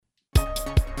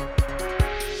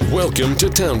Welcome to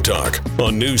Town Talk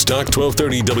on News Talk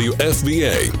 1230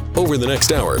 WFVA. Over the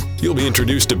next hour, you'll be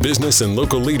introduced to business and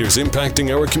local leaders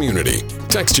impacting our community.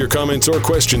 Text your comments or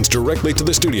questions directly to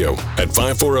the studio at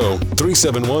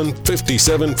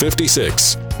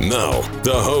 540-371-5756. Now,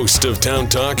 the host of Town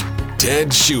Talk, Ted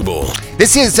Schubel.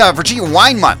 This is Virginia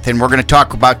Wine Month, and we're going to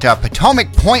talk about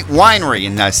Potomac Point Winery.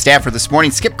 And Stafford this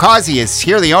morning, Skip Causey is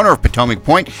here, the owner of Potomac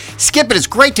Point. Skip, it is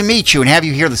great to meet you and have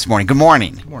you here this morning. Good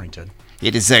morning. Good morning, Ted.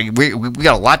 It is we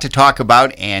got a lot to talk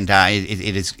about, and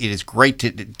it is great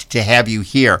to have you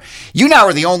here. You now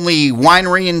are the only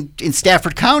winery in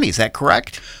Stafford County. Is that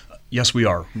correct? Yes, we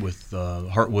are. With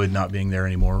Heartwood not being there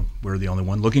anymore, we're the only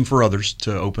one looking for others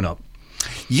to open up.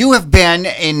 You have been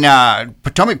in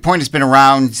Potomac Point has been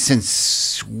around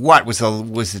since what was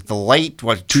it the late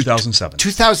 2007?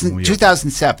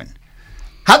 2007.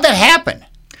 How'd that happen?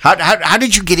 How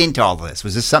did you get into all this?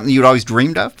 Was this something you'd always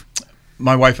dreamed of?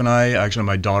 My wife and I, actually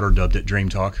my daughter dubbed it Dream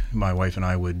Talk. My wife and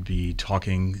I would be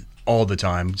talking all the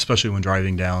time, especially when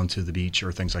driving down to the beach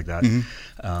or things like that.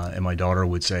 Mm-hmm. And my daughter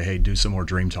would say, hey, do some more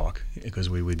Dream Talk, because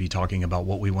we would be talking about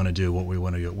what we want to do, what we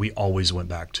want to do. We always went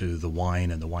back to the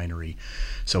wine and the winery.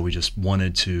 So we just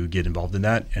wanted to get involved in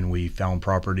that. And we found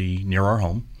property near our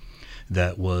home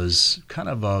that was kind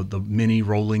of the mini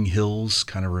rolling hills,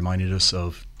 kind of reminded us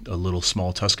of a little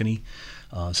small Tuscany.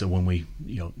 So when we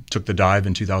took the dive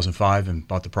in 2005 and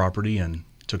bought the property, and it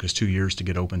took us 2 years to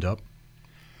get opened up.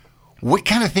 What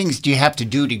kind of things do you have to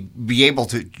do to be able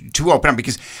to open up?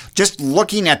 Because just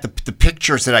looking at the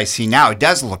pictures that I see now, it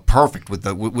does look perfect with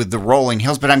the rolling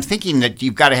hills. But I'm thinking that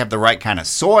you've got to have the right kind of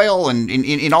soil and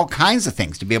in all kinds of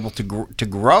things to be able to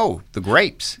grow the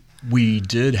grapes. We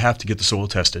did have to get the soil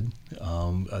tested.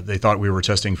 They thought we were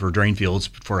testing for drain fields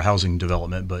for housing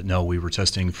development, but no, we were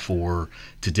testing to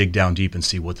dig down deep and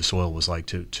see what the soil was like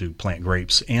to plant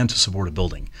grapes and to support a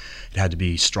building. It had to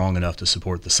be strong enough to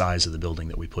support the size of the building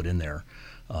that we put in there,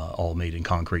 all made in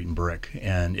concrete and brick,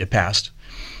 and it passed.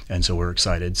 And so we're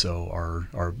excited. So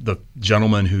the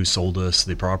gentleman who sold us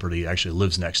the property actually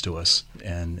lives next to us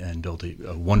and built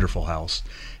a wonderful house.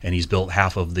 And he's built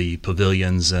half of the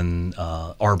pavilions and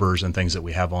arbors and things that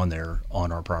we have on there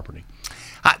on our property.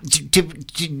 To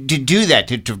do that,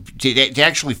 to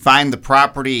actually find the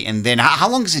property, and then how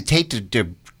long does it take to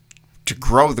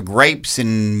grow the grapes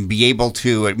and be able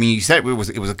to? I mean, you said it was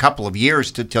a couple of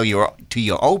years till you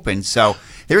opened. So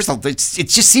it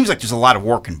just seems like there's a lot of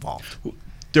work involved.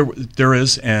 There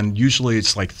is, and usually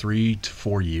it's like 3 to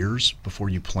 4 years before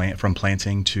you plant, from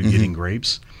planting to getting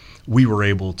grapes. We were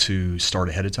able to start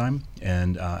ahead of time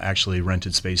and actually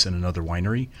rented space in another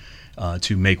winery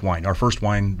to make wine. Our first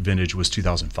wine vintage was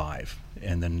 2005,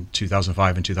 and then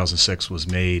 2005 and 2006 was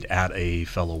made at a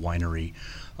fellow winery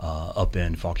up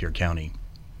in Fauquier County.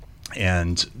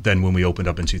 And then when we opened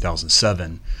up in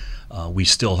 2007, we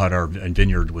still had our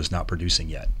vineyard was not producing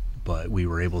yet, but we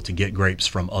were able to get grapes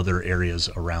from other areas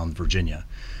around Virginia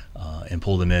and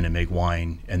pull them in and make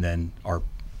wine. And then our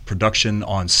production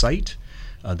on site,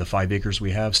 the 5 acres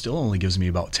we have, still only gives me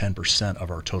about 10%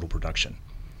 of our total production.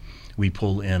 We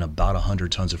pull in about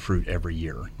 100 tons of fruit every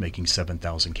year, making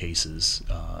 7,000 cases.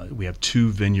 We have 2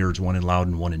 vineyards, one in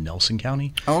Loudoun, one in Nelson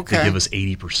County. Okay. They give us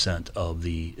 80% of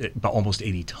about almost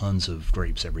 80 tons of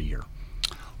grapes every year.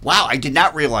 Wow, I did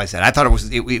not realize that. I thought it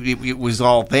was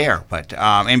all there, but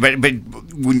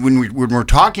when we're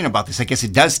talking about this, I guess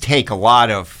it does take a lot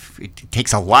of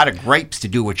grapes to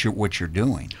do what you're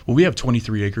doing. Well, we have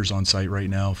 23 acres on site right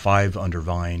now, 5 under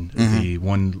vine. Mm-hmm. The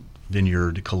one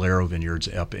vineyard, Calero Vineyards,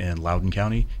 up in Loudoun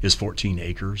County, is 14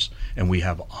 acres, and we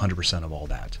have 100% of all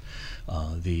that.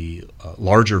 The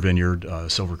larger vineyard,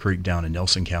 Silver Creek down in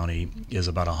Nelson County, is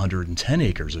about 110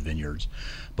 acres of vineyards,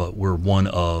 but we're one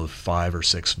of 5 or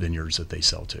 6 vineyards that they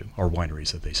sell to, or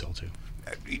wineries that they sell to.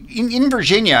 In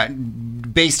Virginia,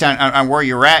 based on where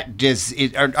you're at, do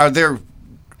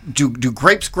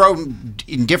grapes grow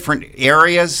in different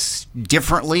areas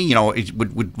differently?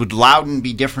 Would Loudoun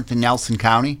be different than Nelson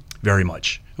County? Very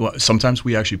much. Well, sometimes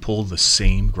we actually pull the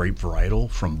same grape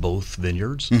varietal from both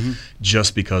vineyards,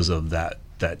 just because of that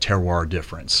terroir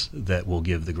difference that will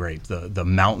give the grape. The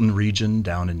mountain region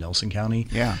down in Nelson County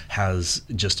has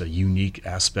just a unique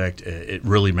aspect. It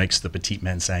really makes the Petite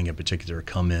Mansang in particular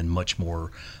come in much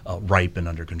more ripe and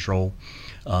under control.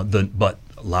 But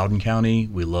Loudoun County,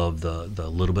 we love the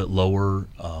little bit lower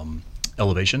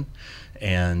elevation,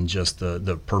 and just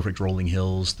the perfect rolling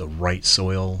hills, the right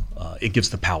soil. It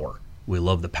gives the power. We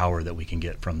love the power that we can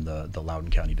get from the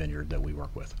Loudoun County vineyard that we work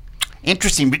with.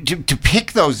 Interesting. But to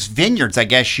pick those vineyards, I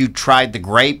guess you tried the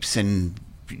grapes and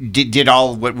did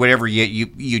all whatever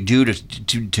you do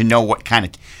to know what kind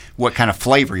of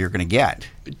flavor you're going to get.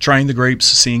 Trying the grapes,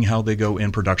 seeing how they go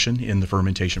in production in the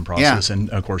fermentation process, and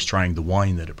of course trying the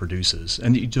wine that it produces.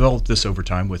 And you develop this over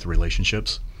time with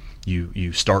relationships.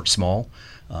 You start small.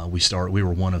 We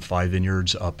were one of 5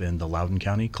 vineyards up in the Loudoun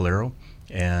County, Calero,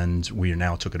 and we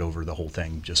now took it over the whole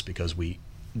thing just because we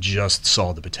just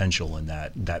saw the potential in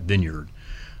that vineyard.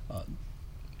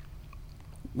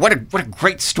 What a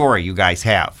great story you guys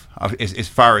have as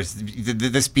far as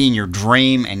this being your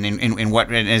dream, and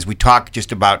as we talk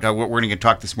just about what we're going to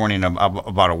talk this morning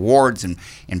about awards and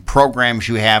programs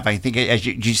you have. I think as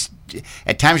you just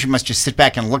at times you must just sit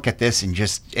back and look at this and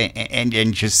just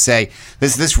say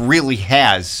this really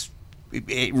has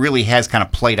kind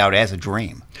of played out as a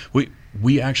dream.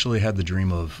 We actually had the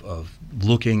dream of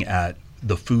looking at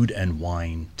the food and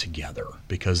wine together,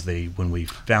 because when we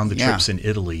found the trips in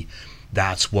Italy,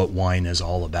 that's what wine is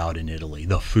all about in Italy.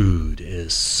 The food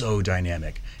is so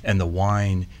dynamic, and the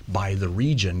wine by the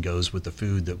region goes with the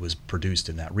food that was produced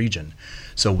in that region.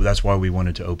 So that's why we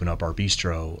wanted to open up our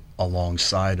bistro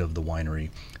alongside of the winery,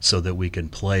 so that we can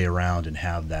play around and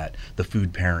have the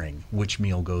food pairing, which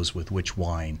meal goes with which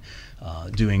wine,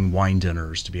 doing wine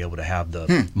dinners to be able to have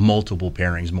the multiple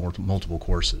pairings, multiple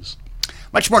courses.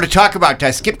 Much more to talk about.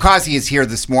 Skip Causey is here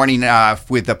this morning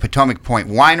with the Potomac Point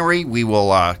Winery. We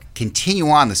will continue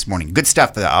on this morning. Good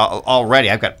stuff already.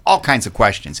 I've got all kinds of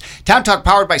questions. Town Talk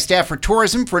powered by Stafford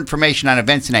Tourism. For information on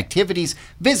events and activities,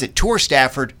 visit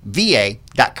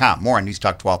tourstaffordva.com. More on News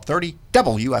Talk 1230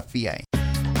 WFVA.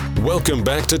 Welcome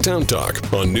back to Town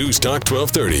Talk on News Talk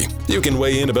 1230. You can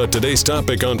weigh in about today's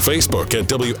topic on Facebook at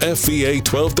WFVA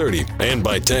 1230 and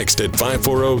by text at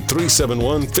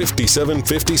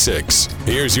 540-371-5756.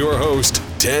 Here's your host,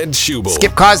 Ted Schubel.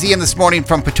 Skip Causey in this morning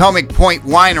from Potomac Point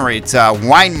Winery. It's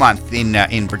wine month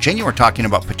in Virginia. We're talking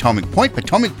about Potomac Point,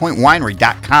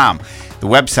 PotomacPointWinery.com. The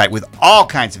website with all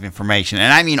kinds of information,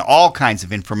 and I mean all kinds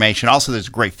of information. Also, there's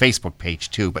a great Facebook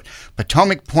page, too, but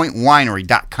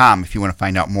PotomacPointWinery.com if you want to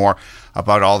find out more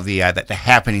about all the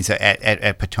happenings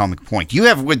at Potomac Point. You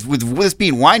have, with this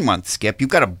being Wine Month, Skip, you've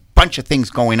got a bunch of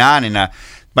things going on and a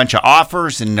bunch of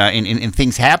offers and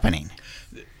things happening.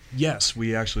 Yes,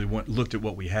 we actually looked at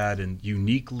what we had, and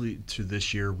uniquely to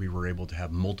this year, we were able to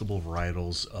have multiple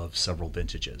varietals of several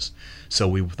vintages. So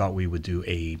we thought we would do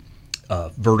a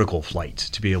vertical flight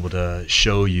to be able to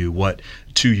show you what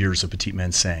 2 years of Petit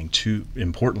Manseng, 2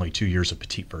 years of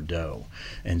Petit Verdot,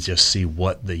 and just see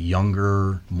what the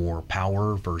younger, more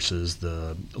power versus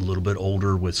the a little bit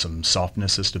older with some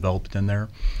softness is developed in there.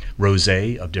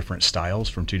 Rosé of different styles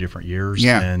from 2 different years,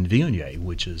 and Viognier,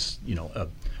 which is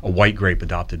a white grape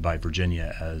adopted by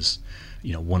Virginia as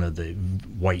one of the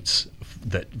whites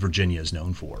that Virginia is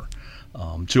known for.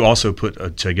 To also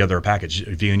put together a package,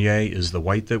 Viognier is the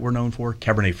white that we're known for.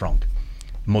 Cabernet Franc,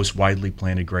 most widely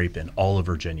planted grape in all of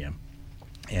Virginia.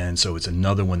 And so it's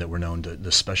another one that we're known to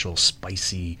the special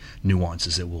spicy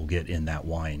nuances that we'll get in that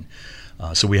wine.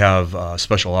 So we have a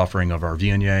special offering of our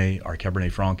Viognier, our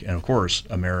Cabernet Franc, and of course,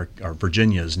 our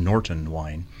Virginia's Norton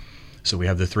wine. So we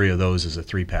have the 3 of those as a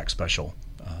 3-pack special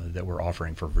that we're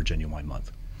offering for Virginia Wine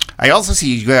Month. I also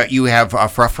see you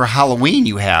have for Halloween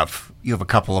you have a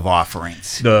couple of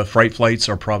offerings. The Fright Flights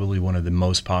are probably one of the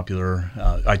most popular.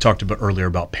 I talked earlier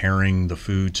about pairing the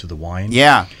food to the wine.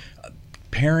 Yeah.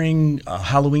 Pairing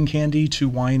Halloween candy to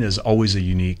wine is always a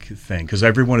unique thing, because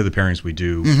every one of the pairings we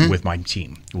do with my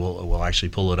team, we'll actually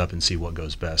pull it up and see what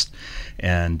goes best.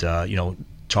 And,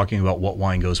 talking about what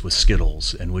wine goes with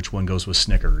Skittles and which one goes with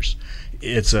Snickers,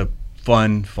 it's a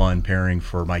fun pairing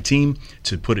for my team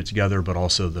to put it together, but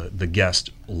also the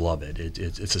guests love it.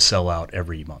 It's a sellout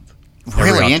every month.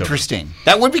 Really interesting.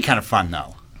 That would be kind of fun,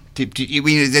 though.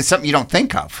 It's something you don't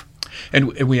think of.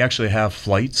 And we actually have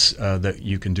flights that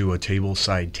you can do a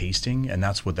table-side tasting, and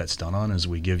that's what that's done on, is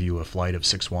we give you a flight of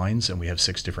 6 wines, and we have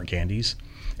 6 different candies.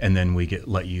 And then we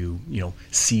let you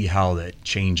see how that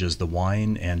changes the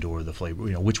wine and or the flavor,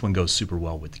 which one goes super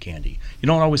well with the candy. You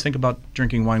don't always think about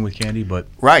drinking wine with candy, but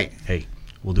right. Hey,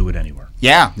 we'll do it anywhere.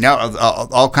 Yeah, no,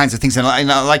 all kinds of things, and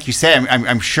like you say,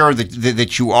 I'm sure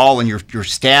that you all and your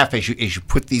staff, as you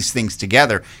put these things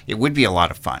together, it would be a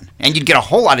lot of fun, and you'd get a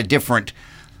whole lot of different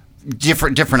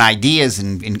ideas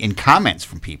and comments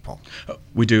from people.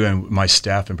 We do, and my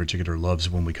staff in particular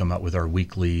loves when we come out with our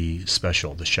weekly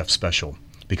special, the chef special,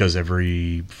 because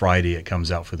every Friday it comes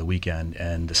out for the weekend,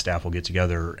 and the staff will get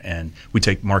together and we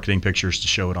take marketing pictures to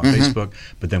show it on Facebook,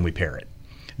 but then we pair it.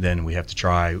 Then we have to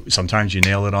try. Sometimes you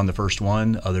nail it on the first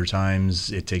one. Other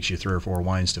times it takes you 3 or 4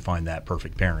 wines to find that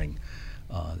perfect pairing.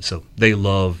 So they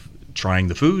love trying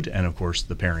the food and, of course,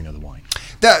 the pairing of the wine.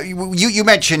 You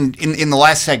mentioned in the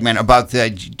last segment about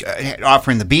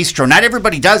offering the bistro. Not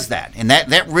everybody does that, and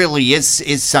that really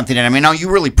is something. And I mean, now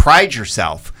you really pride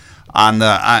yourself on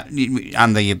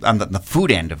the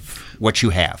food end of what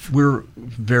you have. We're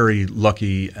very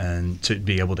lucky and to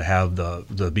be able to have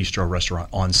the bistro restaurant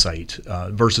on site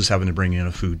versus having to bring in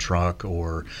a food truck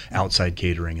or outside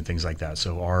catering and things like that.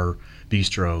 So our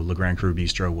bistro, Le Grand Cru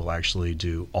Bistro, will actually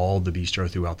do all the bistro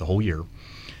throughout the whole year.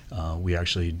 We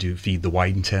actually do feed the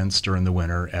wine tents during the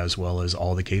winter as well as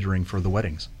all the catering for the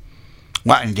weddings.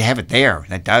 Well, and to have it there,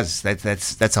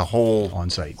 that's a whole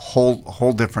on-site,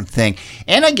 whole different thing.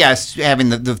 And I guess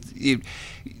having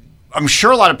I'm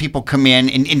sure a lot of people come in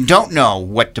and don't know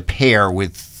what to pair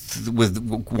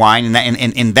with wine,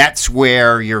 and that's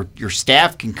where your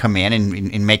staff can come in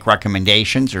and make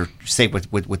recommendations or say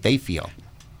what they feel.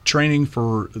 Training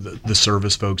for the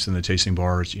service folks in the tasting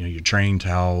bars, you're trained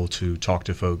how to talk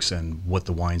to folks and what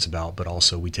the wine's about, but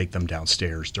also we take them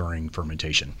downstairs during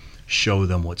fermentation, show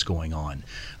them what's going on,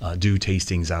 do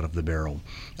tastings out of the barrel,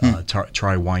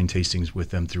 try wine tastings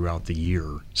with them throughout the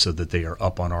year so that they are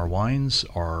up on our wines,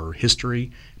 our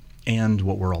history, and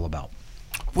what we're all about.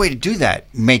 Way to do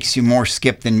that makes you more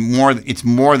skip than more. It's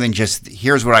more than just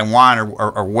here's what I want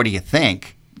or what do you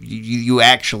think. You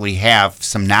actually have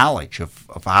some knowledge of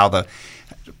how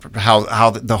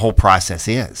the whole process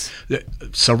is.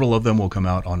 Several of them will come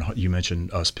out on. You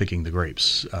mentioned us picking the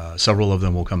grapes. Several of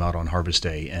them will come out on harvest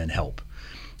day and help.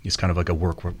 It's kind of like a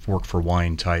work for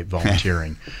wine type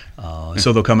volunteering.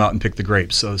 So they'll come out and pick the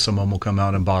grapes. So some of them will come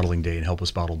out on bottling day and help us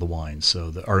bottle the wine.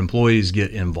 So our employees get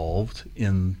involved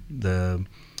in the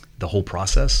whole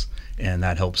process, and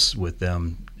that helps with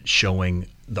them showing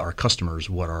our customers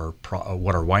what our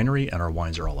winery and our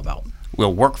wines are all about.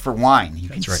 Will work for wine.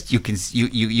 That's right. You can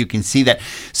see that.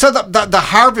 So the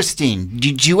harvesting.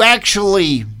 Did you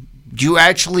actually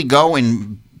go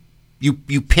and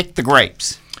you pick the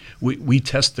grapes? We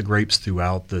test the grapes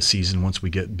throughout the season once we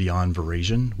get beyond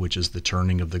veraison, which is the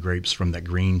turning of the grapes from that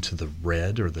green to the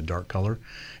red or the dark color,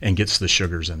 and gets the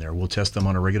sugars in there. We'll test them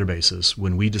on a regular basis.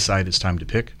 When we decide it's time to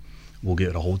pick, we'll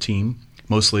get a whole team.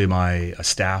 Mostly my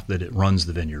staff that runs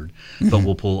the vineyard, but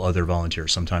we'll pull other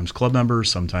volunteers, sometimes club members,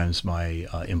 sometimes my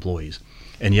employees.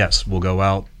 And yes, we'll go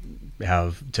out,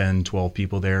 have 10, 12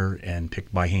 people there and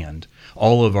pick by hand.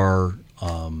 All of our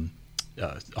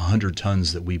 100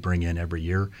 tons that we bring in every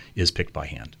year is picked by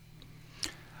hand.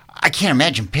 I can't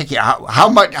imagine picking. How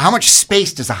much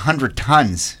space does 100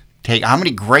 tons take? How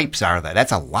many grapes are that?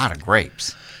 That's a lot of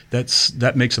grapes.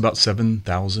 That makes about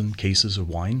 7,000 cases of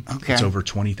wine. Okay. It's over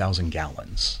 20,000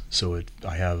 gallons. So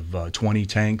I have 20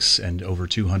 tanks and over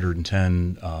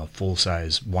 210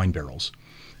 full-size wine barrels,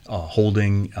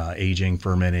 holding, aging,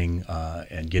 fermenting,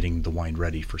 and getting the wine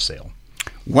ready for sale.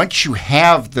 Once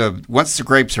the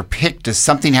grapes are picked, does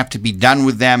something have to be done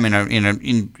with them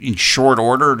in short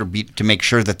order to make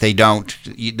sure that they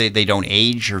don't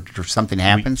age or something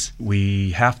happens? We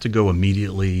have to go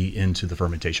immediately into the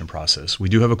fermentation process. We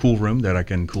do have a cool room that I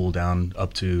can cool down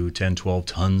up to 10, 12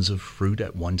 tons of fruit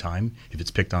at one time if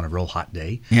it's picked on a real hot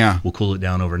day. Yeah. We'll cool it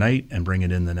down overnight and bring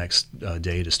it in the next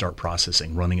day to start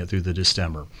processing, running it through the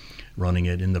destemmer, running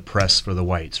it in the press for the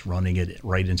whites, running it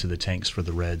right into the tanks for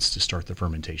the reds to start the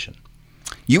fermentation.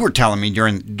 You were telling me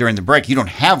during the break you don't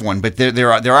have one, but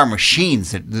there are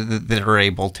machines that are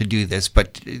able to do this.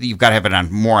 But you've got to have it on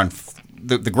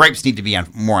the grapes need to be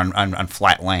more on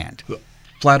flat land.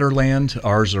 Flatter land.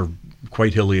 Ours are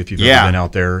quite hilly if you've ever been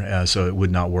out there, so it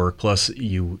would not work. Plus,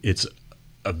 it's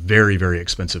a very, very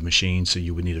expensive machine, so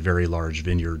you would need a very large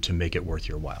vineyard to make it worth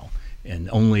your while. And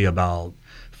only about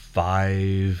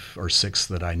 5 or 6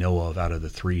 that I know of out of the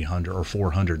 300 or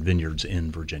 400 vineyards in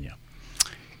Virginia.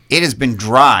 It has been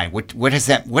dry. What has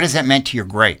that meant to your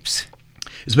grapes?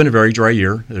 It's been a very dry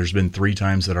year. There's been 3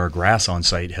 times that our grass on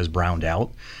site has browned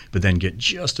out, but then get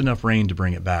just enough rain to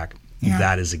bring it back. Yeah.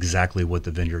 That is exactly what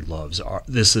the vineyard loves.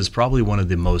 This is probably one of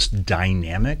the most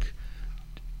dynamic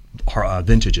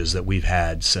vintages that we've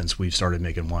had since we've started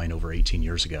making wine over 18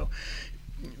 years ago.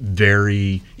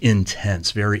 Very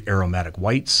intense, very aromatic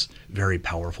whites, very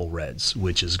powerful reds,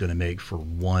 which is going to make for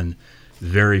one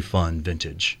very fun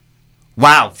vintage.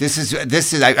 Wow, this is.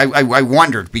 I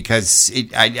wondered because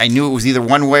I knew it was either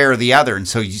one way or the other, and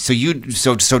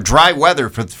so dry weather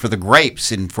for the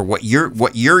grapes and for what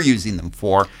you're using them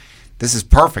for. This is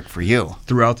perfect for you.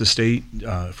 Throughout the state,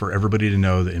 for everybody to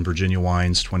know that in Virginia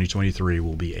Wines 2023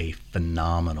 will be a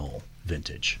phenomenal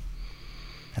vintage.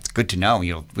 That's good to know.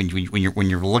 When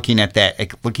you're looking at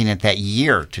that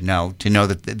year to know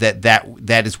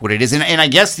that is what it is. And I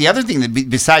guess the other thing that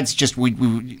besides just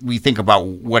we think about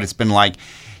what it's been like,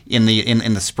 in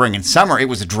the spring and summer. It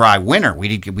was a dry winter.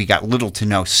 We got little to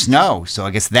no snow, so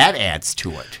I guess that adds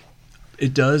to it.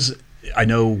 It does. I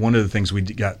know one of the things, we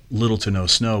got little to no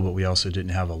snow, but we also didn't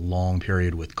have a long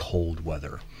period with cold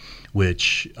weather,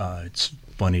 which it's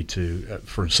funny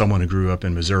for someone who grew up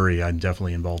in Missouri. I'm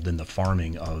definitely involved in the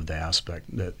farming of the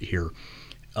aspect that here.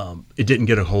 It didn't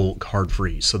get a whole hard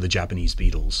freeze, so the Japanese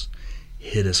beetles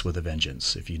hit us with a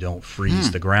vengeance. If you don't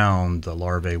freeze the ground, the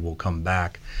larvae will come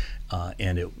back,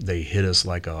 and they hit us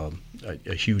like a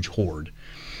huge horde.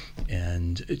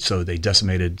 And so they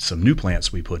decimated some new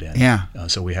plants we put in. Yeah.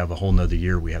 So we have a whole nother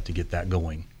year we have to get that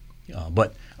going.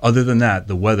 But other than that,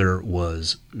 the weather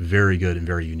was very good and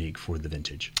very unique for the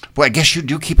vintage. Well, I guess you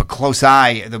do keep a close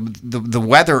eye. The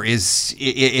weather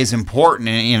is important,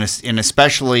 and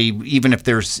especially even if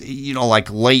there's like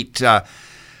late or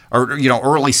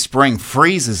early spring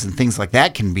freezes and things like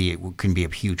that can be a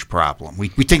huge problem. We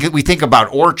think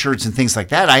about orchards and things like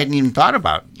that. I hadn't even thought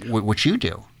about what you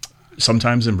do.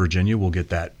 Sometimes in Virginia we'll get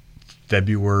that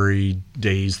February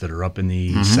days that are up in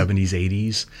the 70s,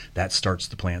 80s. That starts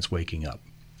the plants waking up.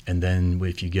 And then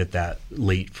if you get that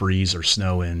late freeze or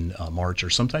snow in March or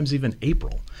sometimes even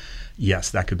April, yes,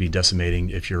 that could be decimating.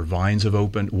 If your vines have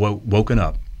woken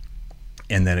up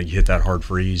and then you hit that hard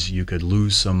freeze, you could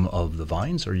lose some of the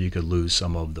vines or you could lose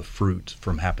some of the fruit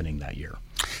from happening that year.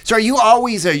 So are you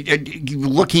always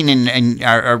looking and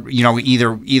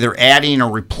either adding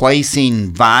or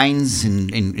replacing vines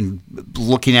and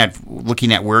looking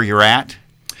at where you're at?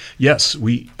 Yes,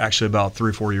 we actually about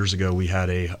 3 or 4 years ago we had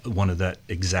one of that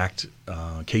exact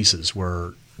cases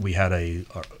where we had a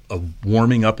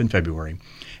warming up in February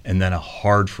and then a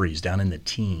hard freeze down in the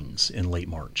teens in late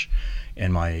March,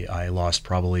 and I lost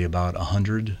probably about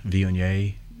 100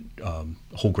 Viognier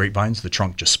whole grapevines. The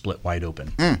trunk just split wide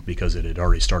open because it had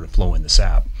already started flowing the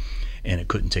sap, and it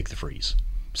couldn't take the freeze.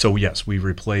 So yes, we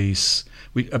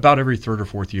about every third or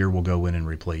fourth year we'll go in and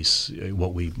replace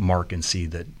what we mark and see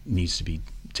that needs to be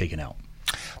taken out.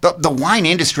 The wine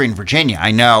industry in Virginia, I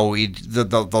know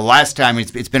the last time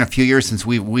it's been a few years since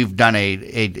we've done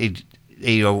a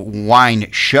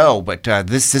wine show, but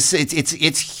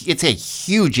it's a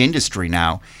huge industry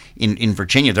now in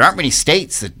Virginia. There aren't many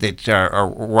states that are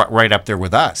right up there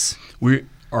with us. We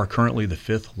are currently the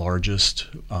 5th largest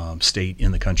state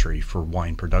in the country for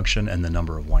wine production and the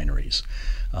number of wineries.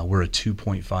 We're a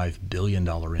 $2.5 billion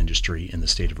industry in the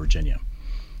state of Virginia.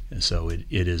 And so it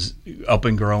is up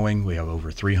and growing. We have over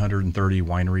 330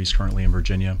 wineries currently in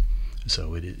Virginia.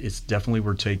 So it's definitely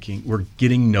we're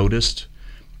getting noticed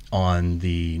on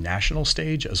the national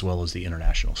stage as well as the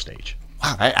international stage.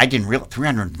 Wow, I didn't realize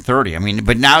 330. I mean,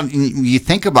 but now you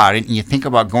think about it and you think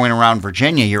about going around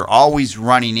Virginia, you're always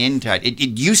running into it.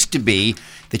 It used to be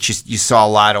that you saw a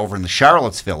lot over in the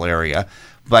Charlottesville area,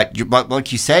 but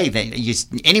like you say,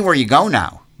 anywhere you go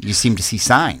now, you seem to see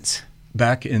signs.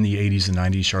 Back in the 80s and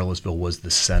 90s, Charlottesville was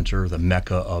the center, the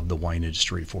mecca of the wine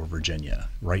industry for Virginia.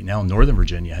 Right now, Northern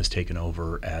Virginia has taken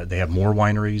over. They have more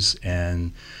wineries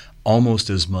and almost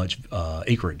as much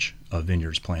acreage of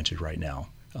vineyards planted right now.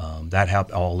 That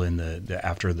happened all in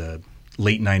after the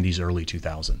late 90s, early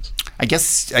 2000s. I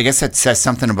guess that says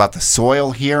something about the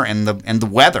soil here and the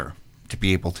weather to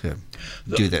be able to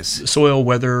do this. Soil,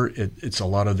 weather, it's a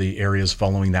lot of the areas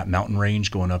following that mountain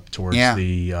range going up towards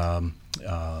the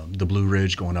Blue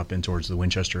Ridge, going up in towards the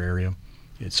Winchester area.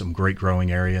 It's some great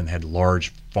growing area and had large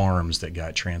farms that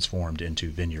got transformed into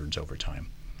vineyards over time.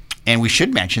 And we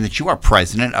should mention that you are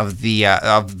president of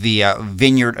the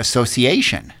Vineyard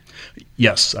Association.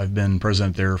 Yes, I've been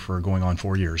president there for going on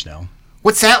 4 years now.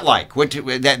 What's that like?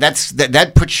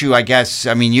 That puts you, I guess.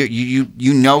 I mean,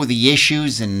 you know the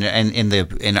issues and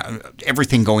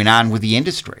everything going on with the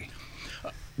industry.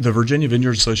 The Virginia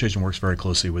Vineyard Association works very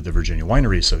closely with the Virginia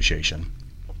Winery Association.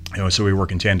 So we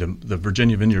work in tandem. The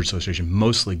Virginia Vineyard Association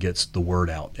mostly gets the word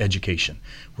out, education.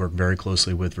 We work very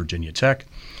closely with Virginia Tech.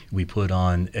 We put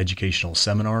on educational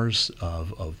seminars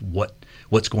of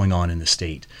what's going on in the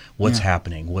state, what's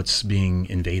happening, what's being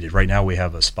invaded. Right now we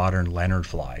have a spotted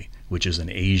lanternfly, which is an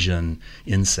Asian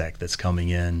insect that's coming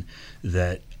in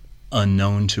that,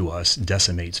 unknown to us,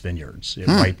 decimates vineyards. It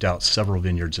wiped out several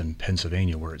vineyards in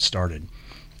Pennsylvania where it started.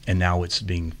 And now it's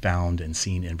being found and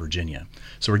seen in Virginia.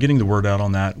 So we're getting the word out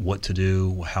on that, what to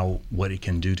do, what it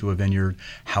can do to a vineyard,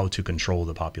 how to control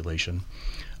the population,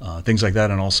 things like that,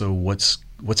 and also what's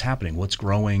happening, what's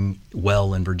growing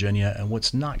well in Virginia and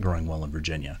what's not growing well in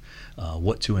Virginia,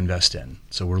 what to invest in.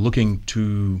 So we're looking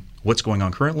to what's going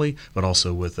on currently, but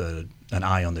also with an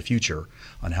eye on the future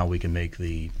on how we can make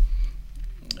the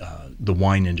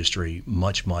wine industry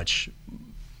much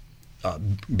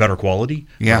better quality,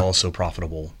 Yeah. but also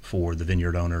profitable for the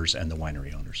vineyard owners and the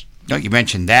winery owners. No, you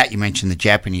mentioned that. You mentioned the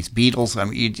Japanese beetles. I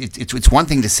mean, it's one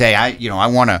thing to say I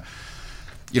want to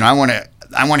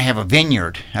have a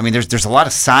vineyard. I mean, there's a lot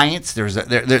of science. There's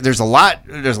a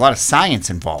lot of science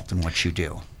involved in what you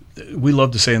do. We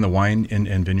love to say in the wine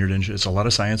and vineyard industry, it's a lot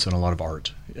of science and a lot of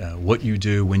art. What you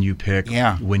do, when you pick,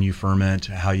 when you ferment,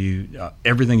 how you,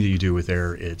 everything that you do with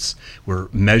there, we're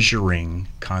measuring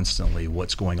constantly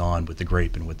what's going on with the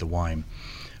grape and with the wine,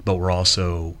 but we're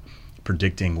also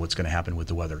predicting what's going to happen with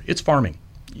the weather. It's farming.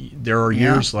 There are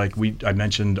years like I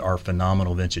mentioned our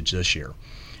phenomenal vintage this year.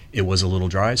 It was a little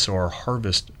dry, so our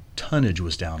harvest tonnage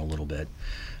was down a little bit,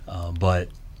 but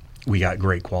we got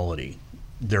great quality.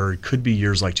 There could be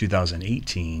years like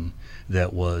 2018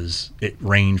 it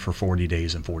rained for 40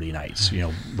 days and 40 nights.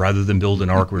 Rather than build an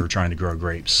ark, we were trying to grow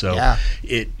grapes. So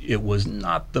it was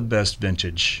not the best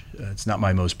vintage. It's not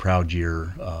my most proud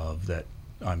year that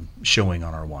I'm showing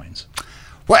on our wines.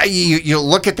 Well, you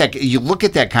look at that. You look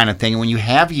at that kind of thing, and when you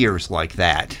have years like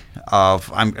that,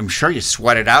 I'm sure you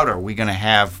sweat it out. Are we going to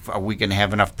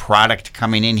have enough product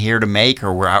coming in here to make,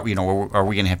 or are we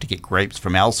going to have to get grapes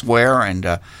from elsewhere? And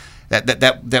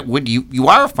you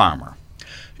are a farmer.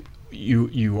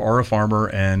 You are a farmer,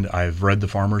 and I've read the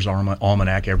Farmer's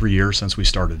Almanac every year since we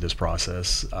started this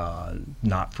process,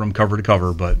 not from cover to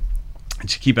cover, but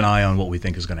to keep an eye on what we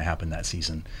think is going to happen that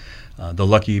season. The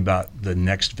lucky about the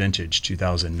next vintage,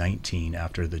 2019,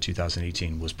 after the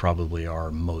 2018, was probably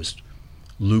our most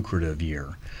lucrative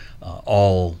year.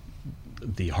 All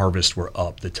the harvests were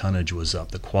up, the tonnage was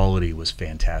up, the quality was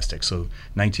fantastic. So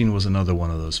 19 was another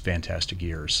one of those fantastic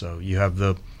years. So you have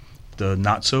the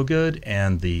not so good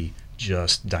and the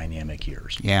just dynamic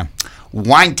years. Yeah.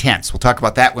 Wine tents. We'll talk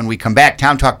about that when we come back.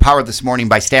 Town Talk powered this morning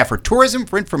by Stafford Tourism.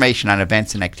 For information on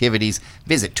events and activities,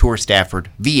 visit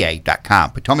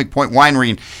tourstaffordva.com. Potomac Point Winery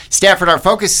in Stafford, our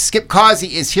focus. Skip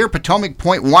Causey is here.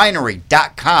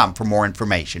 PotomacPointWinery.com for more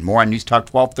information. More on News Talk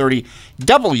 1230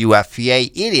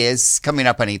 WFVA. It is coming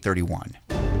up on 8:31.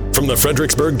 From the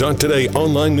Fredericksburg.Today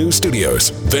online news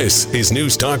studios, this is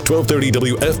News Talk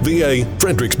 1230 WFVA,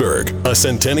 Fredericksburg, a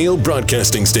centennial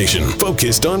broadcasting station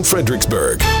focused on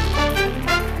Fredericksburg.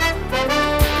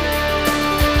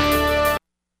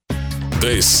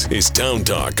 This is Town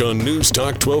Talk on News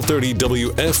Talk 1230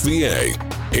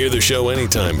 WFVA. Hear the show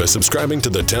anytime by subscribing to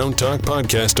the Town Talk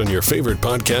podcast on your favorite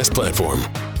podcast platform.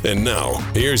 And now,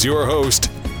 here's your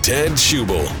host, Ted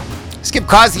Schubel. Skip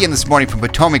Causey in this morning from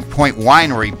Potomac Point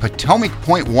Winery,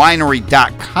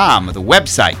 PotomacPointWinery.com, the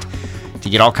website to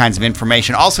get all kinds of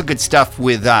information. Also good stuff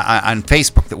with on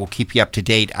Facebook that will keep you up to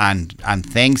date on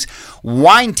things.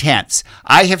 Wine tents.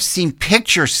 I have seen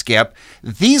pictures, Skip.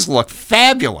 These look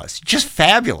fabulous, just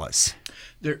fabulous.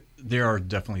 They are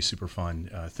definitely super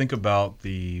fun. Think about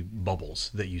the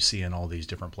bubbles that you see in all these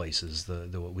different places,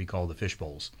 the what we call the fish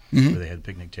bowls, where they had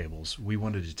picnic tables. We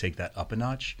wanted to take that up a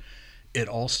notch. It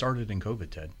all started in COVID,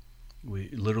 Ted. We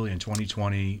literally in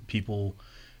 2020, people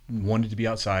wanted to be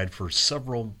outside for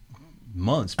several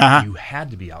months, but you had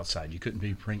to be outside. You couldn't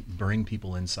bring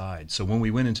people inside. So when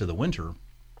we went into the winter,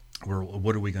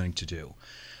 what are we going to do?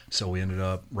 So we ended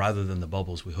up, rather than the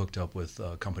bubbles, we hooked up with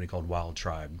a company called Wild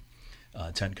Tribe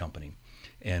Tent Company.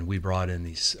 And we brought in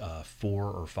these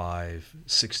 4 or 5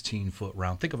 16-foot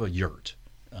round, think of a yurt.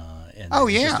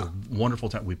 Just a wonderful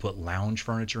tent. We put lounge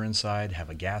furniture inside, have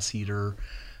a gas heater,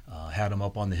 had them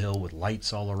up on the hill with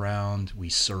lights all around. We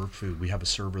serve food. We have a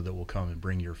server that will come and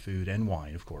bring your food and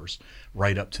wine, of course,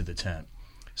 right up to the tent.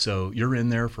 So you're in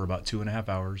there for about 2.5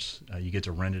 hours. You get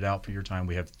to rent it out for your time.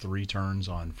 We have 3 turns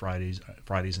on Fridays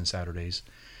and Saturdays.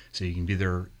 So you can be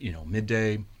there,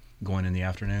 midday, going in the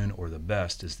afternoon, or the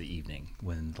best is the evening.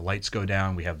 When the lights go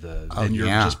down, we have the vineyard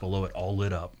just below it all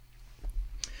lit up.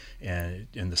 And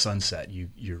in the sunset,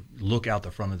 you look out the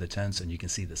front of the tents and you can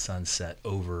see the sunset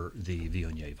over the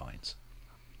Viognier vines.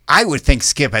 I would think,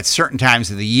 Skip, at certain times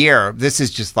of the year, this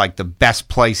is just like the best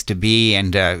place to be,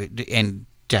 and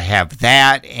to have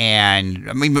that. And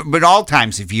I mean, but all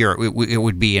times of year it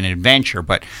would be an adventure.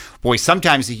 But boy,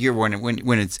 sometimes a year when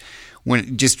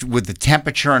just with the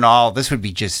temperature and all, this would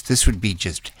be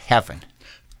just heaven.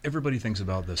 Everybody thinks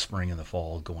about the spring and the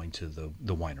fall going to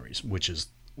the wineries, which is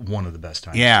one of the best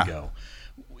times to go.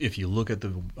 If you look at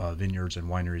the vineyards and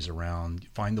wineries around,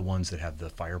 find the ones that have the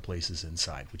fireplaces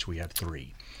inside, which we have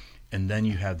 3. And then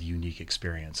you have the unique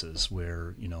experiences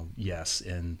where,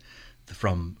 and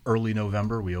from early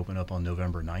November, we open up on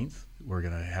November 9th. We're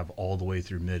going to have all the way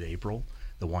through mid-April,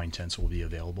 the wine tents will be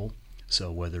available.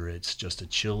 So whether it's just a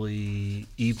chilly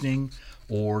evening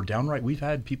or downright, we've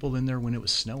had people in there when it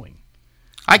was snowing.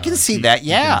 I can see that,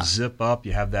 yeah. You can zip up.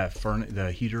 You have that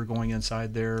the heater going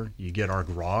inside there. You get our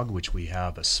grog, which we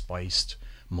have a spiced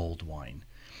mulled wine,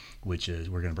 which is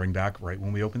we're going to bring back right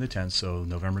when we open the tent. So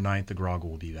November 9th, the grog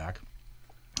will be back.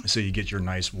 So you get your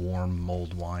nice warm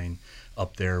mulled wine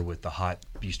up there with the hot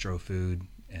bistro food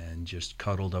and just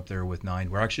cuddled up there with 9.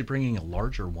 We're actually bringing a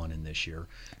larger one in this year.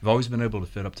 We've always been able to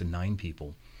fit up to 9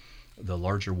 people. The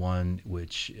larger one,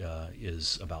 which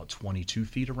is about 22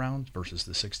 feet around versus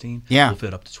the 16, will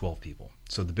fit up to 12 people.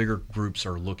 So the bigger groups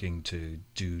are looking to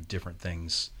do different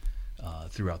things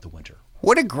throughout the winter.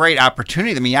 What a great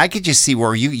opportunity. I mean, I could just see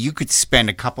where you could spend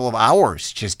a couple of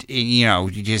hours just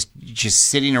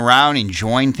sitting around,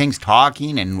 enjoying things,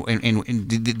 talking, and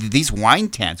these wine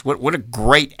tents. What a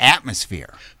great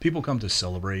atmosphere. People come to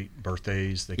celebrate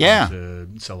birthdays. They come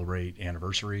to celebrate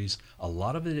anniversaries. A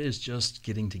lot of it is just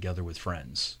getting together with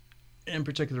friends. In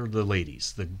particular, the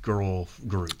ladies, the girl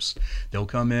groups. They'll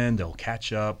come in, they'll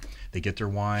catch up, they get their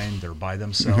wine, they're by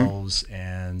themselves,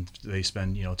 and they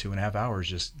spend 2.5 hours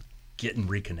just getting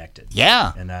reconnected.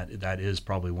 Yeah. And that is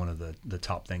probably one of the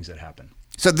top things that happen.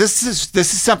 So this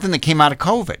is something that came out of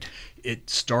COVID. It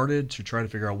started to try to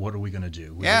figure out what are we going to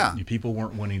do. People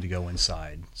weren't wanting to go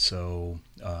inside. So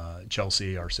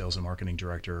Chelsea, our sales and marketing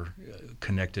director,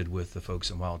 connected with the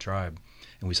folks in Wild Tribe,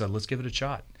 and we said, let's give it a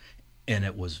shot. And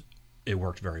it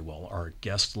worked very well. Our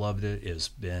guests loved it. It's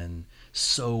been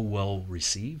so well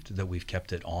received that we've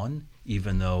kept it on,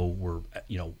 even though we're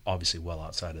obviously well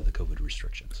outside of the COVID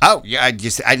restrictions. Oh yeah, I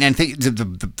think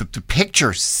the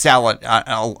pictures sell it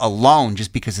alone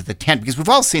just because of the tent. Because we've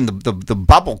all seen the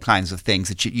bubble kinds of things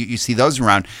that you see those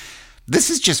around. This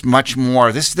is just much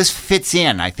more. This fits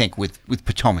in, I think, with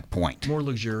Potomac Point. More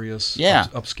luxurious,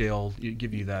 upscale.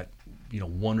 Give you that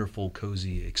wonderful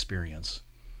cozy experience.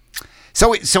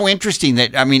 So it's so interesting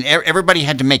that everybody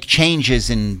had to make changes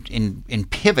and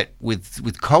pivot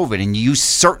with COVID, and you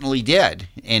certainly did.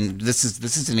 And this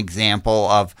is an example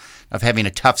of having a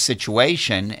tough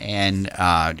situation and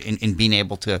in being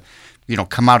able to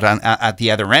come out at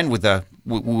the other end with a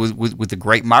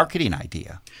great marketing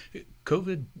idea.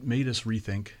 COVID made us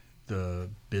rethink the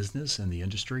business and the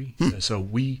industry. So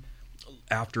we,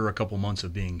 after a couple months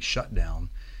of being shut down,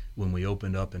 when we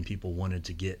opened up and people wanted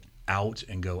to get out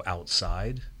and go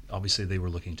outside, obviously they were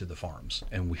looking to the farms,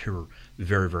 and we were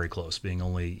very, very close, being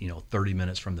only 30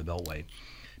 minutes from the Beltway.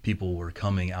 People were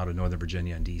coming out of Northern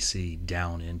Virginia and DC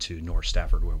down into North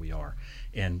Stafford, where we are,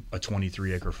 and a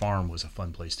 23-acre farm was a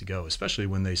fun place to go, especially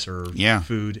when they served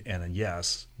food and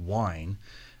wine.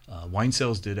 Wine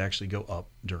sales did actually go up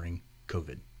during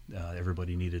COVID.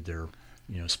 Everybody needed their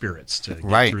spirits to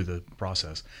get through the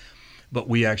process. But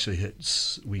we actually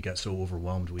got so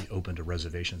overwhelmed, we opened a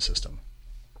reservation system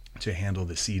to handle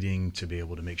the seating, to be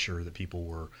able to make sure that people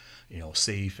were,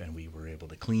 safe, and we were able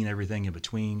to clean everything in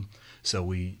between. So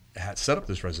we had set up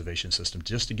this reservation system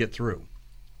just to get through.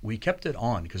 We kept it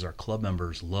on because our club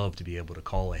members love to be able to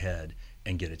call ahead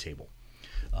and get a table,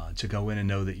 to go in and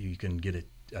know that you can get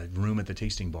a room at the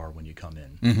tasting bar when you come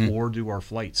in, or do our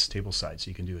flights tableside, so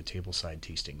you can do a tableside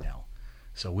tasting now.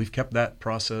 So we've kept that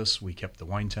process. We kept the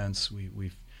wine tents.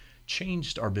 We've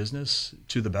changed our business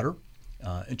to the better,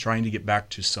 and trying to get back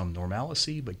to some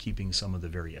normalcy, but keeping some of the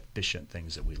very efficient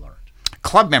things that we learned.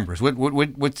 Club members.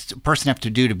 What's a person have to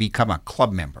do to become a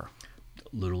club member?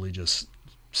 Literally just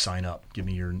sign up. Give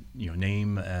me your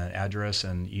name, address,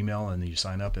 and email, and then you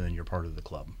sign up, and then you're part of the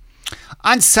club.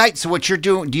 On site. So what you're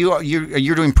doing?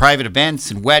 You're doing private events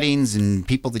and weddings and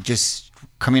people that just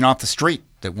coming off the street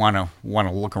that want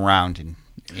to look around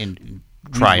and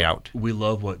try out. We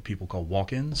love what people call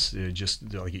walk-ins,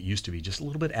 just like it used to be, just a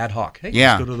little bit ad hoc. Hey,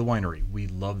 let's go to the winery. We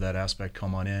love that aspect.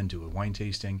 Come on in, do a wine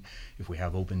tasting. If we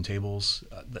have open tables,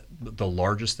 the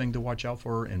largest thing to watch out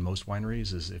for in most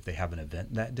wineries is if they have an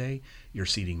event that day, your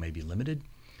seating may be limited.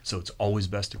 So it's always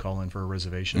best to call in for a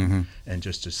reservation and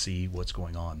just to see what's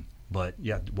going on. But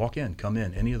yeah, walk in, come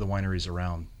in. Any of the wineries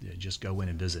around, just go in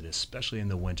and visit, especially in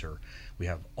the winter. We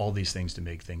have all these things to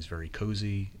make things very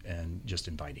cozy and just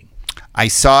inviting. I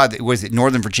saw that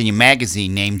Northern Virginia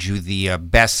Magazine named you the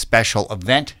best special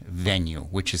event venue,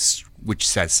 which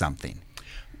says something.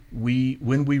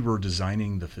 When we were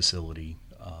designing the facility,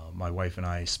 my wife and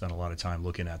I spent a lot of time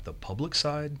looking at the public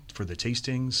side for the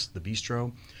tastings, the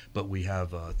bistro, but we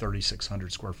have a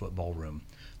 3,600 square foot ballroom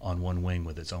on one wing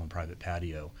with its own private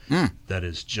patio that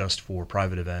is just for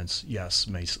private events,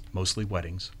 mostly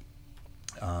weddings,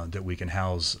 that we can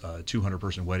house a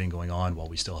 200-person wedding going on while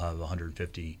we still have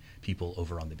 150 people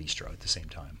over on the bistro at the same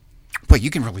time. But you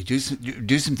can really do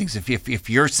some things if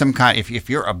you're some kind if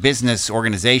you're a business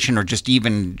organization, or just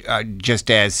even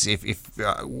if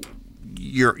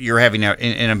you're having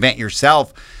an event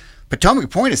yourself, Potomac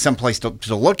Point is someplace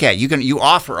to look at. You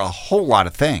offer a whole lot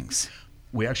of things.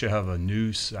 We actually have a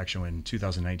new section. In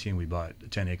 2019, we bought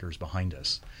 10 acres behind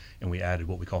us, and we added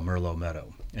what we call Merlot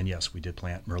Meadow. And yes, we did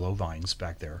plant Merlot vines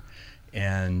back there.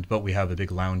 But we have a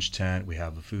big lounge tent. We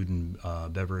have a food and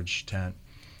beverage tent,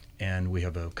 and we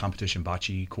have a competition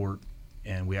bocce court.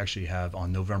 And we actually have,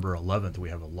 on November 11th, we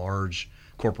have a large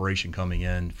corporation coming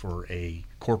in for a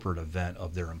corporate event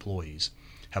of their employees.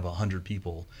 Have 100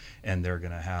 people, and they're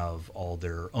going to have all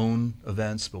their own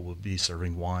events, but we'll be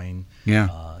serving wine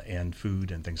and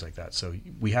food and things like that. So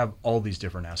we have all these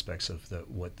different aspects of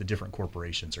what the different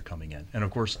corporations are coming in, and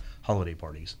of course holiday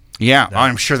parties. Yeah,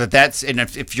 I'm sure that's. And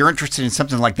if you're interested in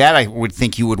something like that, I would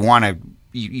think you would want to.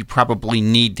 You probably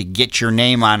need to get your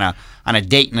name on a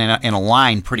date and in a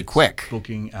line pretty quick.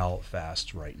 Booking out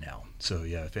fast right now. So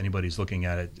yeah, if anybody's looking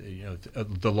at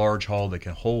it, the large hall that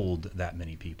can hold that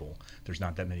many people, there's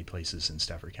not that many places in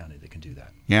Stafford County that can do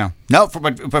that. Yeah, no,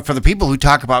 but for the people who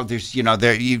talk about this,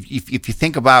 if you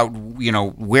think about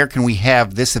where can we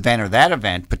have this event or that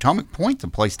event, Potomac Point's a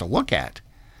place to look at.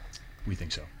 We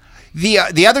think so.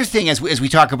 The other thing as we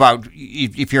talk about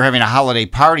if you're having a holiday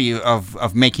party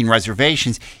of making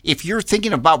reservations, if you're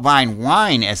thinking about buying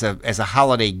wine as a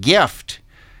holiday gift,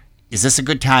 is this a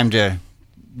good time to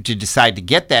decide to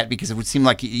get that? Because it would seem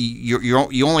like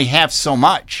you only have so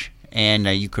much, and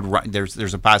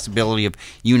there's a possibility of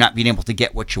you not being able to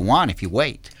get what you want if you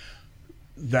wait.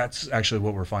 That's actually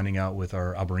what we're finding out with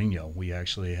our Albarino. We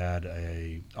actually had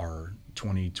our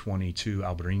 2022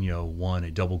 Albarino won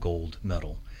a double gold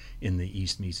medal in the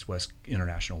East Meets West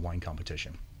International Wine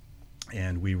Competition.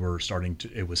 And we were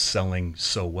it was selling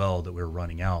so well that we were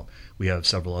running out. We have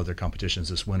several other competitions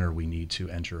this winter we need to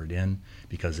enter it in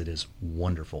because it is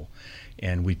wonderful.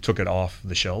 And we took it off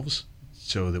the shelves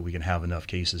so that we can have enough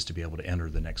cases to be able to enter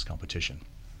the next competition.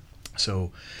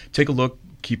 So take a look,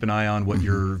 keep an eye on what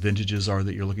your vintages are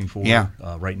that you're looking for. Yeah.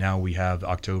 Right now we have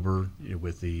October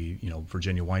with the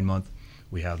Virginia Wine Month.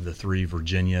 We have the 3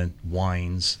 Virginia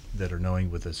wines that are knowing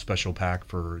with a special pack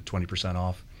for 20%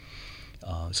 off.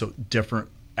 So different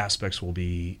aspects will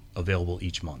be available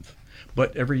each month.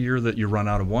 But every year that you run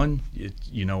out of one,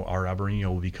 our Albarino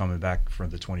will be coming back for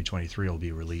the 2023. It will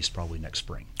be released probably next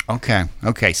spring. Okay.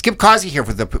 Skip Causey here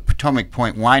for the Potomac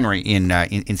Point Winery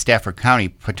in Stafford County.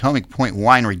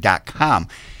 PotomacPointWinery.com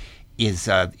is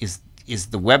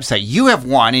the website. You have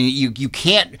one, and you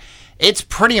can't. It's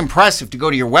pretty impressive to go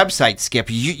to your website, Skip.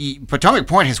 Potomac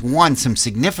Point has won some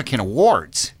significant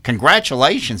awards.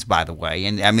 Congratulations, by the way.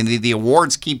 And I mean, the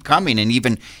awards keep coming, and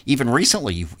even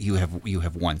recently, you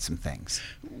have won some things.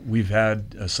 We've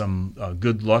had some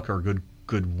good luck or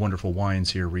good wonderful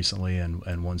wines here recently,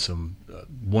 and won some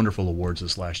wonderful awards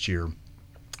this last year.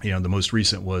 The most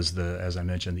recent was as I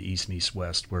mentioned, the East Meets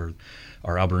West, where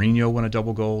our Albarino won a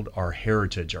double gold. Our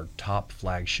Heritage, our top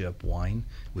flagship wine,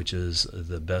 which is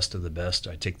the best of the best.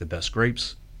 I take the best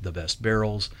grapes, the best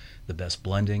barrels, the best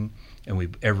blending,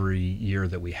 and every year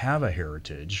that we have a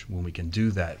Heritage, when we can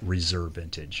do that reserve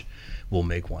vintage, we'll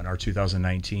make one. Our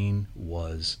 2019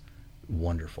 was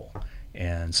wonderful,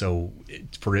 and so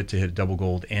for it to hit double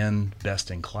gold and best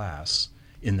in class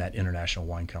in that international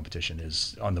wine competition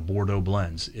is on the Bordeaux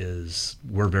blends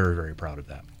we're very, very proud of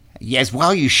that. Yes,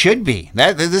 well, you should be.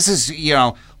 This is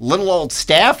little old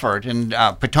Stafford, and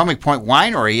Potomac Point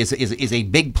Winery is a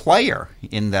big player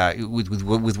in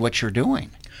with what you're doing.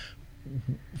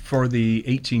 For the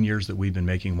 18 years that we've been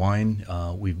making wine,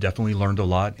 we've definitely learned a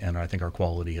lot, and I think our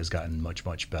quality has gotten much,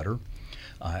 much better.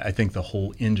 I think the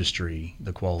whole industry,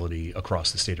 the quality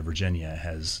across the state of Virginia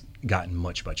has gotten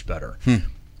much, much better.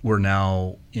 We're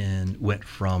now went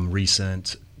from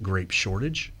recent grape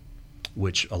shortage,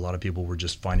 which a lot of people were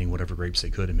just finding whatever grapes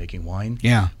they could and making wine.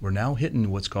 Yeah. We're now hitting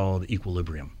what's called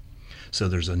equilibrium. So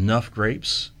there's enough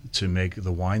grapes to make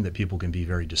the wine that people can be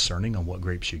very discerning on what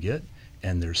grapes you get.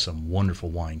 And there's some wonderful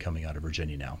wine coming out of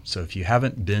Virginia now. So if you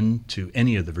haven't been to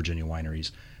any of the Virginia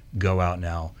wineries, go out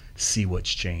now, see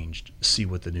what's changed, see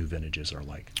what the new vintages are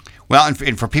like. Well,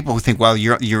 and for people who think, well,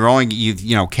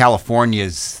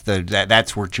 California's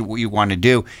that's what you want to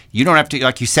do. You don't have to,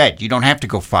 like you said, you don't have to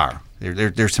go far.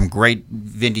 There's some great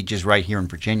vintages right here in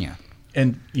Virginia.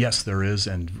 And yes, there is.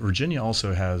 And Virginia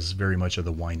also has very much of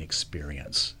the wine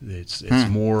experience. It's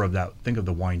more of that. Think of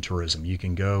the wine tourism. You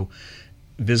can go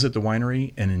visit the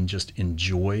winery and then just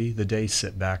enjoy the day,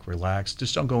 sit back, relax.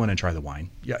 Just don't go in and try the wine.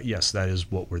 Yeah, yes, that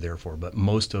is what we're there for. But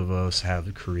most of us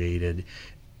have created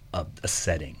a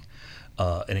setting,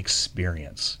 an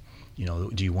experience.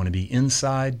 Do you want to be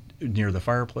inside near the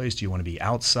fireplace? Do you want to be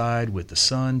outside with the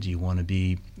sun? Do you want to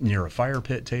be near a fire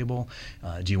pit table?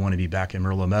 Do you want to be back in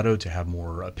Merlot Meadow to have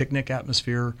more picnic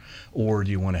atmosphere? Or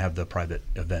do you want to have the private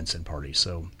events and parties?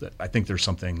 So I think there's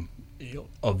something,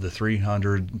 of the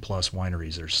 300 plus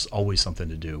wineries, there's always something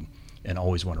to do. And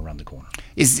always one around the corner.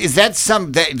 Is that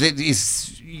some that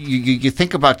is you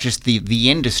think about just the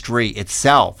industry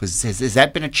itself? Has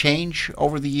that been a change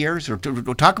over the years, or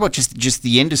talk about just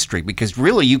the industry? Because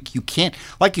really, you can't,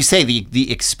 like you say,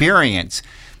 the experience.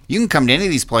 You can come to any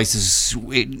of these places,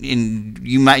 and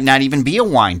you might not even be a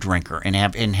wine drinker, and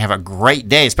have a great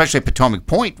day, especially at Potomac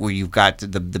Point, where you've got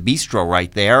the bistro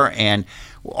right there, and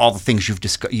all the things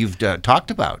you've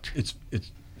talked about. It's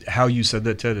how you said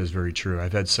that, Ted, is very true.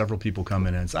 I've had several people come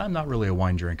in and say, I'm not really a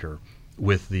wine drinker.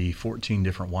 With the 14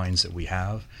 different wines that we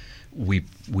have, we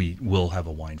will have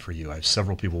a wine for you. I have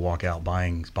several people walk out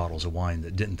buying bottles of wine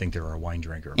that didn't think they were a wine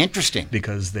drinker. Interesting.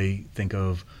 Because they think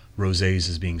of rosés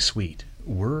as being sweet.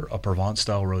 We're a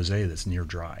Provence-style rosé that's near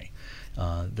dry.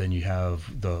 Then you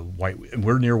have the white.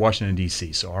 We're near Washington,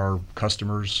 D.C., so our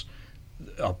customers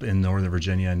up in Northern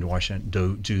Virginia and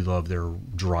Washington do love their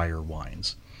drier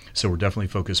wines. So we're definitely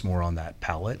focused more on that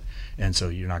palate, and so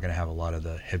you're not going to have a lot of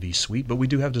the heavy sweet, but we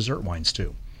do have dessert wines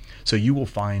too. So you will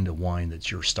find a wine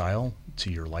that's your style, to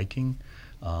your liking,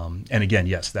 and again,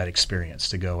 yes, that experience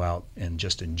to go out and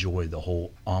just enjoy the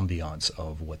whole ambiance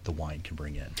of what the wine can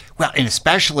bring in. Well, and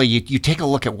especially you take a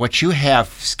look at what you have,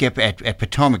 Skip, at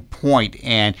Potomac Point,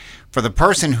 and for the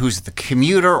person who's the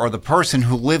commuter or the person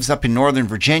who lives up in Northern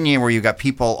Virginia where you've got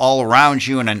people all around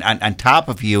you and on top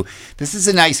of you, this is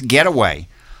a nice getaway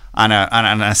on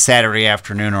a Saturday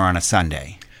afternoon or on a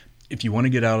Sunday. If you want to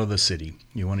get out of the city,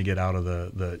 you want to get out of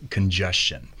the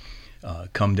congestion,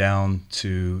 come down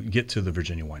to get to the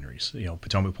Virginia wineries.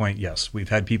 Potomac Point, yes, we've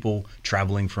had people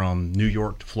traveling from New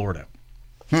York to Florida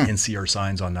and see our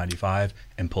signs on 95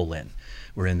 and pull in.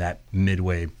 We're in that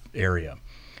midway area,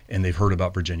 and they've heard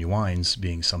about Virginia wines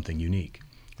being something unique.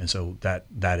 And so that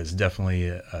is definitely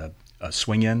a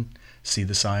swing in, see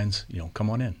the signs, come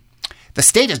on in. The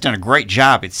state has done a great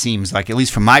job, it seems like, at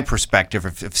least from my perspective,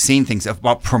 of seeing things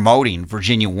about promoting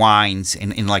Virginia wines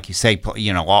and like you say,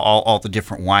 all the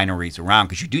different wineries around,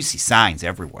 because you do see signs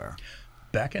everywhere.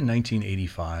 Back in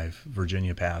 1985,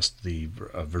 Virginia passed the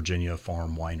Virginia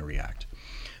Farm Winery Act.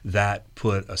 That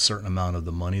put a certain amount of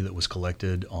the money that was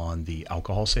collected on the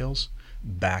alcohol sales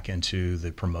back into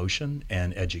the promotion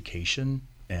and education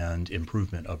and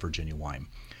improvement of Virginia wine.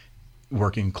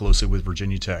 Working closely with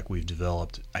Virginia Tech, we've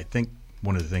developed, I think,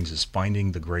 one of the things is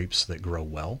finding the grapes that grow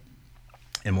well,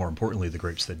 and more importantly, the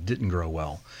grapes that didn't grow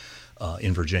well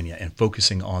in Virginia, and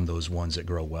focusing on those ones that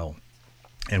grow well.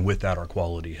 And with that, our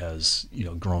quality has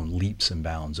grown leaps and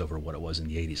bounds over what it was in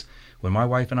the 80s. When my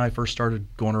wife and I first started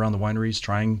going around the wineries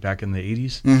trying back in the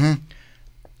 80s,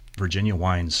 Virginia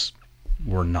wines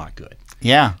were not good.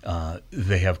 Yeah.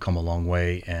 They have come a long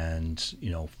way, and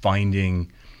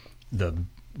finding the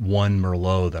one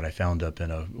Merlot that I found up in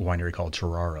a winery called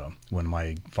Terrara when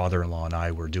my father-in-law and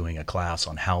I were doing a class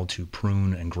on how to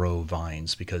prune and grow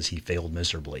vines because he failed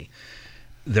miserably.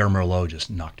 Their Merlot just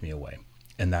knocked me away.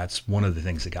 And that's one of the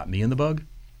things that got me in the bug.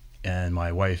 And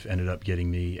my wife ended up getting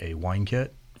me a wine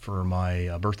kit for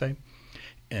my birthday.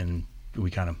 And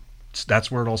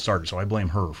that's where it all started. So I blame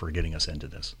her for getting us into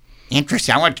this.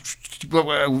 Interesting. I want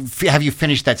to have you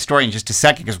finish that story in just a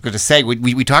second, because we're going to say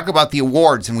we talk about the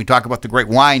awards and we talk about the great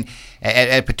wine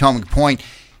at Potomac Point.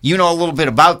 You know a little bit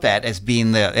about that as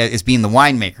being the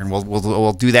winemaker, and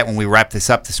we'll do that when we wrap this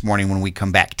up this morning when we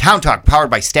come back. Town Talk, powered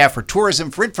by Stafford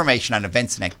Tourism. For information on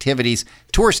events and activities,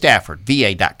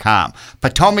 tourstaffordva.com.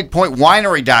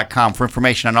 PotomacPointWinery.com for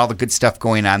information on all the good stuff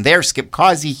going on there. Skip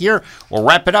Causey here. We'll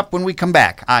wrap it up when we come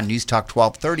back on News Talk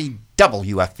 1230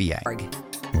 WFVA.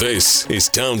 This is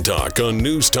Town Talk on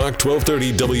News Talk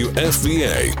 1230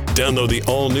 WFVA. Download the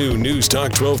all-new News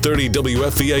Talk 1230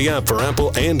 WFVA app for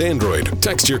Apple and Android.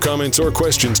 Text your comments or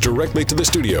questions directly to the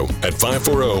studio at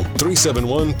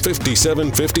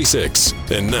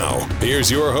 540-371-5756. And now, here's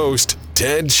your host,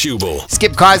 Ted Schubel.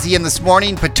 Skip Causey in this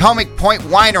morning. Potomac Point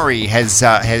Winery has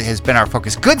been our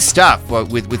focus. Good stuff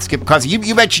with Skip Causey.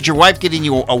 You mentioned your wife getting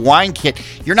you a wine kit.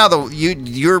 You're now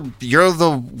you're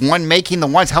the one making the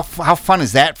wines. How fun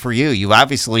is that for you? You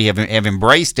obviously have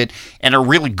embraced it and are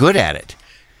really good at it.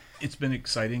 It's been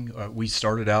exciting. We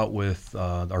started out with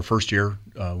our first year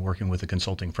working with a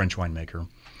consulting French winemaker,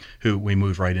 who we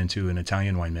moved right into an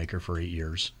Italian winemaker for 8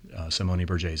 years, Simone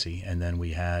Borghese, and then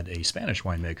we had a Spanish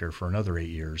winemaker for another 8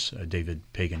 years, David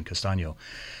Pagan Castaño.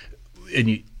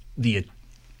 And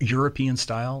European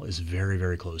style is very,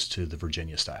 very close to the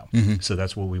Virginia style. So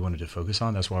that's what we wanted to focus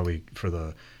on. That's why for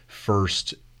the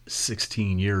first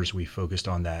 16 years, we focused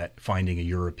on that, finding a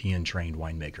European trained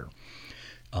winemaker.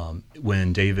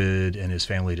 When David and his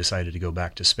family decided to go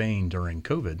back to Spain during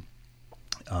COVID,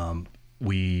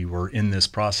 we were in this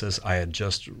process. I had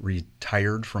just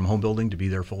retired from home building to be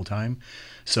there full time.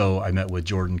 So I met with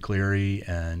Jordan Cleary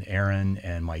and Aaron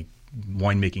and my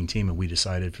winemaking team, and we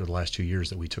decided for the last 2 years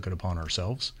that we took it upon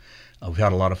ourselves. We've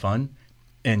had a lot of fun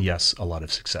and, yes, a lot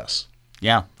of success.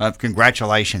 Yeah,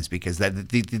 congratulations, because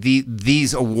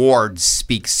these awards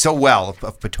speak so well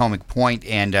of Potomac Point,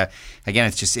 and again,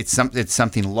 it's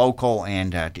something local,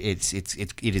 and it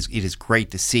is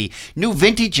great to see. New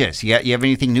vintages. You have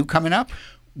anything new coming up?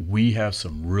 We have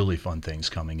some really fun things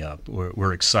coming up.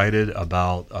 We're excited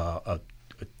about a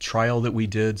trial that we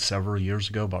did several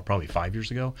years ago, about probably 5 years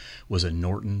ago, was a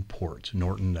Norton port.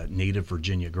 Norton, a native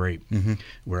Virginia grape.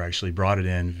 We actually brought it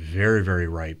in very, very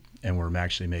ripe, and we're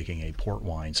actually making a port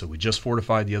wine. So we just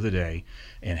fortified the other day,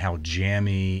 and how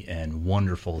jammy and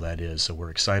wonderful that is. So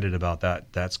we're excited about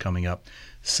that. That's coming up.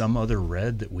 Some other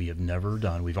red that we have never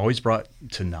done. We've always brought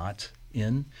Tannat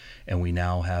in, and we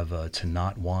now have a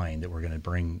Tannat wine that we're going to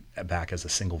bring back as a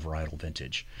single varietal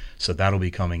vintage. So that'll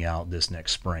be coming out this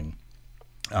next spring.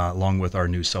 Along with our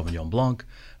new Sauvignon Blanc,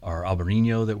 our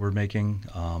Albarino that we're making,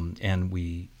 and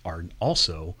we are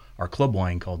also our club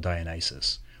wine called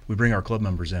Dionysus. We bring our club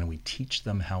members in and we teach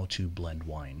them how to blend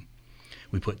wine.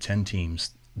 We put 10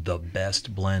 teams. The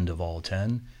best blend of all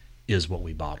 10 is what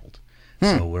we bottled.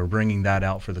 So we're bringing that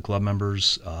out for the club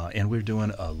members, and we're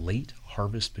doing a late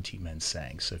harvest Petit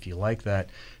Manseng. So if you like that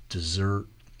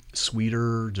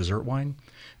sweeter dessert wine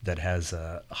that has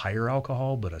a higher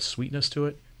alcohol but a sweetness to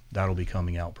it, that'll be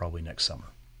coming out probably next summer.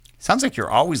 Sounds like you're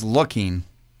always looking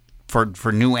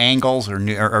for new angles or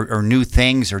new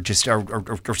things, or just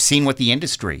or seeing what the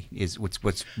industry is,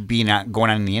 what's going on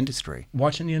in the industry.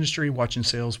 Watching the industry, watching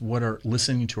sales,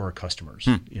 listening to our customers.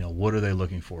 What are they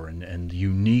looking for, and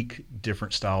unique,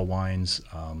 different style wines.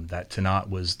 That Tannat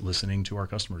was listening to our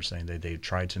customers, saying they've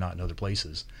tried Tannat in other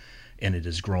places, and it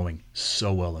is growing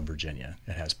so well in Virginia.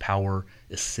 It has power,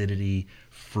 acidity,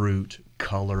 fruit,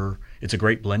 color. It's a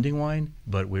great blending wine,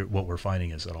 but what we're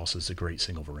finding is that also it's a great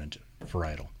single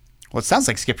varietal. Well, it sounds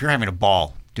like, Skip, you're having a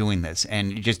ball doing this,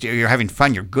 and you're having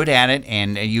fun. You're good at it,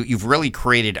 and you've really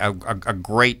created a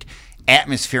great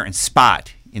atmosphere and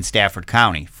spot in Stafford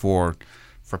County for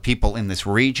people in this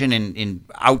region and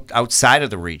outside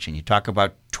of the region. You talk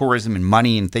about tourism and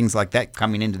money and things like that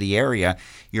coming into the area.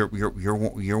 You're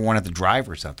one of the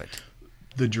drivers of it.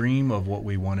 The dream of what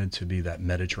we wanted to be that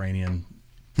Mediterranean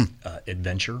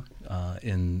adventure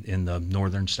in the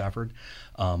northern Stafford,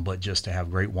 but just to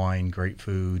have great wine, great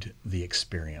food, the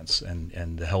experience,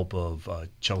 and the help of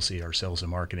Chelsea, our sales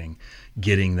and marketing,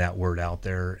 getting that word out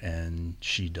there, and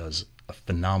she does a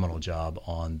phenomenal job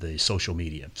on the social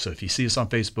media. So if you see us on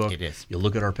Facebook, you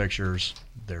look at our pictures,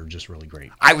 they're just really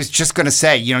great. I was just going to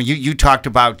say, you talked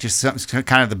about just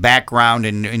kind of the background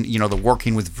and the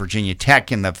working with Virginia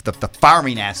Tech and the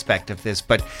farming aspect of this,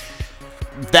 but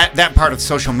that part of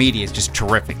social media is just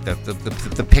terrific.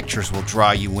 The pictures will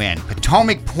draw you in.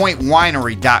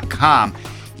 PotomacPointWinery.com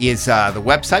is the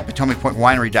website,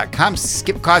 PotomacPointWinery.com.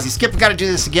 Skip Causey. Skip, we've got to do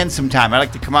this again sometime. I'd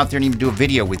like to come out there and even do a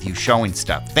video with you showing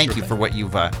stuff. Thank you for what you're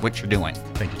doing.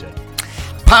 Thank you, Ted.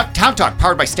 Town Talk,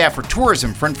 powered by Stafford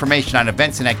Tourism. For information on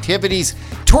events and activities,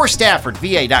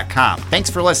 tourstaffordva.com. Thanks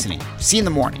for listening. See you in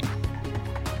the morning.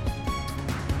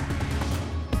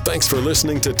 Thanks for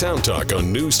listening to Town Talk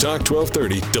on News Talk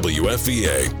 1230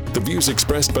 WFVA. The views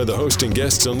expressed by the host and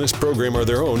guests on this program are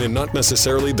their own and not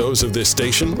necessarily those of this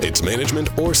station, its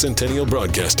management, or Centennial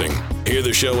Broadcasting. Hear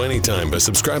the show anytime by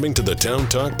subscribing to the Town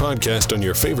Talk podcast on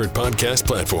your favorite podcast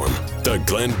platform. The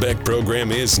Glenn Beck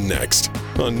program is next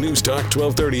on News Talk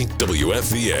 1230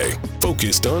 WFVA,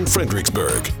 focused on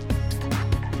Fredericksburg.